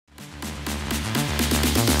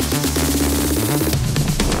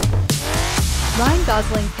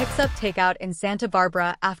Gosling picks up Takeout in Santa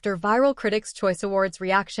Barbara after viral Critics' Choice Awards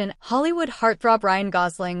reaction. Hollywood heartthrob Ryan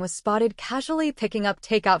Gosling was spotted casually picking up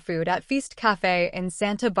takeout food at Feast Cafe in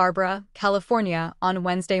Santa Barbara, California, on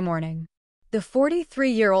Wednesday morning. The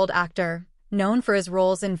 43-year-old actor, known for his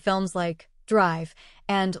roles in films like Drive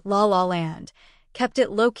and La La Land, kept it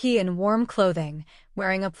low-key in warm clothing,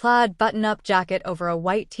 wearing a plaid button-up jacket over a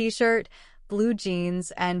white t-shirt, blue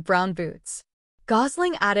jeans, and brown boots.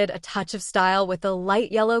 Gosling added a touch of style with a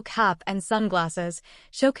light yellow cap and sunglasses,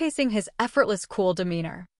 showcasing his effortless cool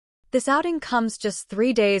demeanor. This outing comes just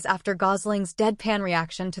 3 days after Gosling's deadpan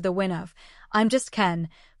reaction to the win of I'm Just Ken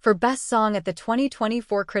for Best Song at the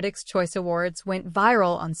 2024 Critics' Choice Awards went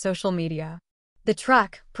viral on social media. The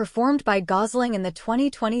track, performed by Gosling in the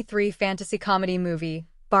 2023 fantasy comedy movie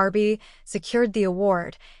Barbie, secured the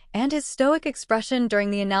award, and his stoic expression during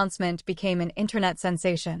the announcement became an internet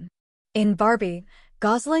sensation. In Barbie,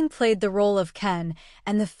 Gosling played the role of Ken,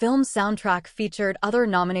 and the film's soundtrack featured other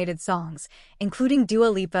nominated songs, including Dua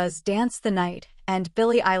Lipa's Dance the Night and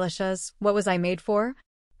Billie Eilish's What Was I Made For?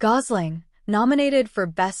 Gosling, nominated for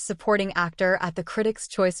Best Supporting Actor at the Critics'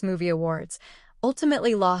 Choice Movie Awards,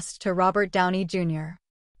 ultimately lost to Robert Downey Jr.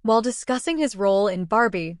 While discussing his role in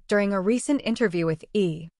Barbie during a recent interview with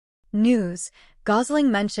E! News,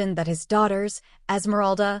 Gosling mentioned that his daughters,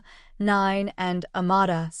 Esmeralda, 9, and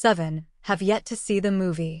Amada, 7, have yet to see the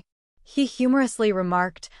movie. He humorously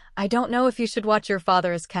remarked, "I don't know if you should watch your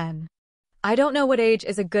father as Ken. I don't know what age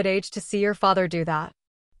is a good age to see your father do that.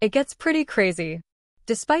 It gets pretty crazy."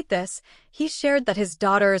 Despite this, he shared that his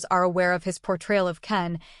daughters are aware of his portrayal of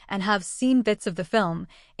Ken and have seen bits of the film,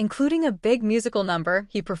 including a big musical number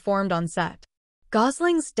he performed on set.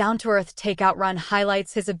 Gosling's down-to-earth takeout run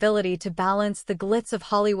highlights his ability to balance the glitz of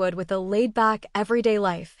Hollywood with a laid-back, everyday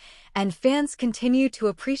life, and fans continue to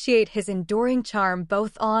appreciate his enduring charm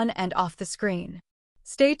both on and off the screen.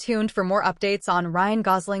 Stay tuned for more updates on Ryan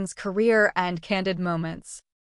Gosling's career and candid moments.